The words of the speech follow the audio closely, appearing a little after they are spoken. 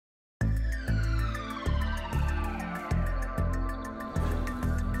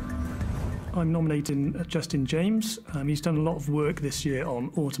I'm nominating Justin James. He's done a lot of work this year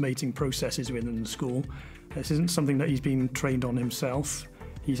on automating processes within the school. This isn't something that he's been trained on himself.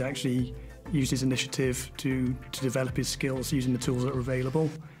 He's actually used his initiative to develop his skills using the tools that are available,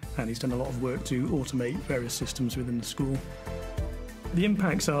 and he's done a lot of work to automate various systems within the school. The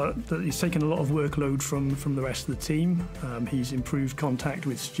impacts are that he's taken a lot of workload from the rest of the team. He's improved contact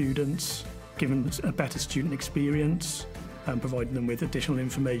with students, given a better student experience, and providing them with additional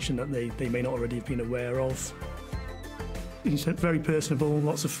information that they may not already have been aware of. He's very personable,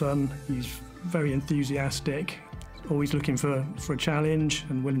 lots of fun. He's very enthusiastic, always looking for a challenge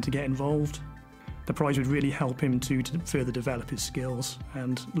and willing to get involved. The prize would really help him to further develop his skills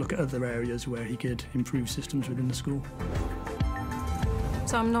and look at other areas where he could improve systems within the school.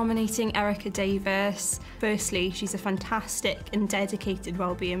 So I'm nominating Erica Davis. Firstly, she's a fantastic and dedicated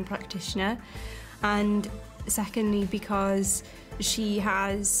wellbeing practitioner, and secondly because she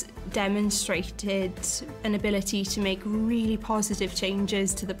has demonstrated an ability to make really positive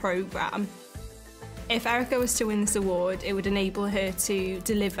changes to the programme. If Erica was to win this award, it would enable her to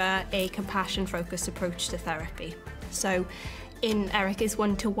deliver a compassion-focused approach to therapy. So in Erica's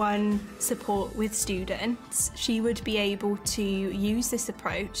one-to-one support with students, she would be able to use this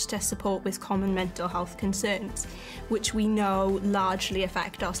approach to support with common mental health concerns, which we know largely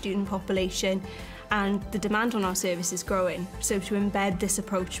affect our student population, and the demand on our service is growing. So to embed this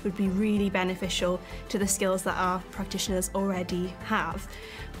approach would be really beneficial to the skills that our practitioners already have.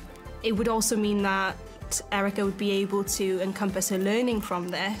 It would also mean that Erica would be able to encompass her learning from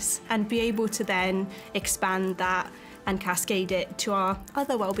this and be able to then expand that and cascade it to our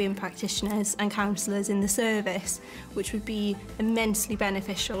other wellbeing practitioners and counsellors in the service, which would be immensely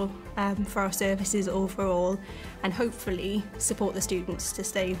beneficial for our services overall, and hopefully support the students to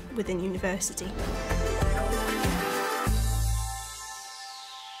stay within university.